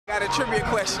Got a trivia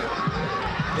question.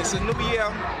 It's a new year,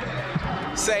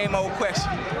 same old question.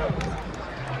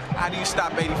 How do you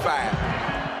stop 85?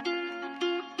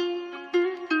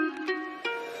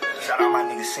 Shout out my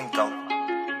nigga Cinco.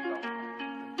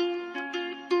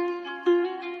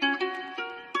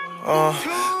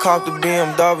 Cop the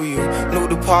BMW, new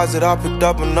deposit, I picked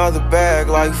up another bag.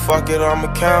 Like fuck it,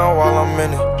 I'ma count while I'm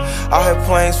in it. I hear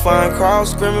planes flying, crowds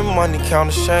screaming, money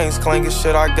counting chains clanking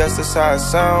shit. I guess that's how it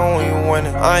sound when you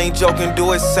winning. I ain't joking,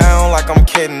 do it sound like I'm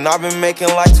kidding. I've been making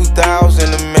like 2,000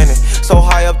 a minute. So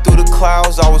high up through the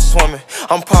clouds, I was swimming.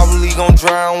 I'm probably gon'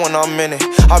 drown when I'm in it.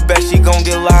 I bet she gon'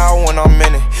 get loud when I'm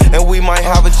in it. And we might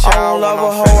have a child. I don't love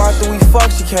a hoe after we fuck,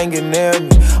 she can't get near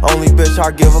me. Only bitch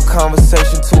I give a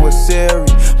conversation to is Siri.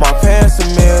 My pants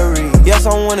are mirrored. Yes,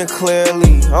 I want it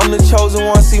clearly. I'm the chosen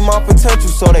one, see my potential,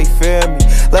 so they fear me.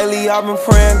 Lately I've been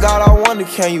praying, God, I wonder,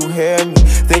 can you hear me?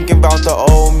 Thinking about the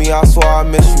old me, I swear I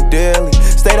miss you dearly.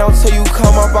 Stay down till you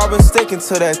come up, I've been sticking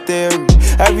to that theory.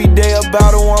 Every day a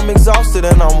battle, I'm exhausted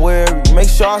and I'm weary. Make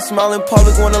sure I smile in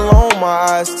public when alone, my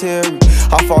eyes teary.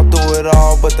 I fought through it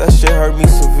all, but that shit hurt me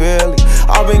severely.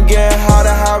 I've been getting high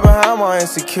to hide behind my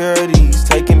insecurities.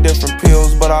 Taking different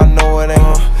pills, but I know it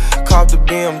ain't. Cop the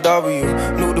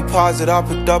BMW, new deposit, I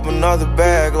picked up another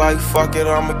bag. Like fuck it,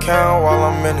 I'ma count while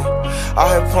I'm in it.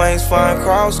 I hear planes flying,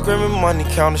 crowds screaming, money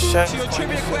counting shame. Your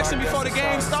trivia question before the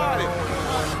game started.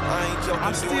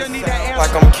 I still need that answer.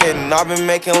 Like I'm kidding, I've been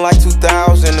making like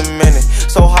 2,000 a minute.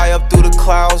 So high up through the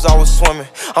clouds, I was swimming.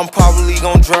 I'm probably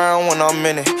gon' drown when I'm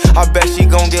in it. I bet she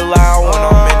gon' get loud when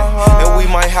I'm in it. And we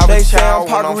might have a child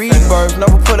when I'm finished.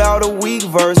 Never put out a weak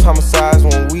verse. Homicides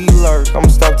when we lurk. I'm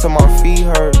stuck till my feet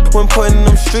hurt. When putting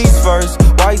them streets first.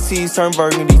 White tees turn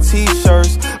burgundy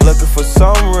t-shirts. Looking for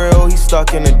some real, he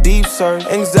stuck in a deep search.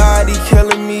 Anxiety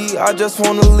killing me, I just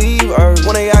wanna leave Earth.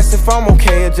 When they ask if I'm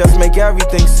okay, it just make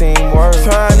everything seem worse.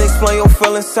 Trying to explain your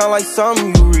feelings sound like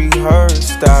something you rehearsed.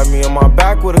 Stab me in my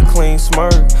back with a clean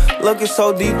smirk. Looking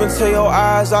so deep into your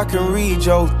eyes, I can read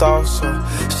your thoughts. So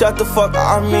shut the fuck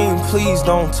up, I mean, please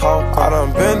don't talk. I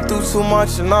done been through too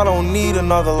much and I don't need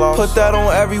another loss. Put that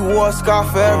on every war scar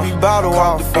for every battle.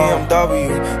 Cop the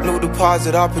BMW, new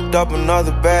deposit, I picked up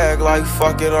another bag. Like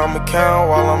fuck it, I'ma count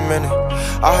while I'm in it.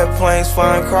 I hear planes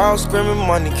flying, crowds screaming,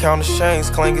 money counting chains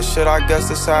clanking shit. I guess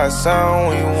that's how it sound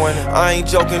when you winning. I ain't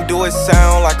joking, do it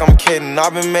sound like I'm kidding.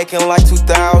 I've been making like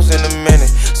 2,000 a minute.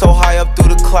 So high up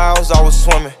through the clouds, I was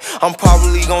swimming. I'm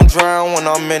probably gon' drown when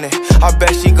I'm in it. I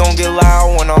bet she gon' get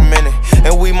loud when I'm in it.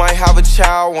 And we might have a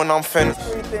child when I'm finished.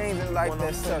 Three things in life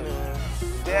that suck: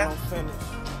 death,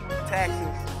 taxes,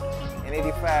 and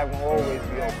 85 will always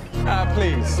be open. Child,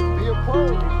 please. Be a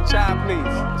pro. Child,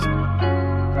 please.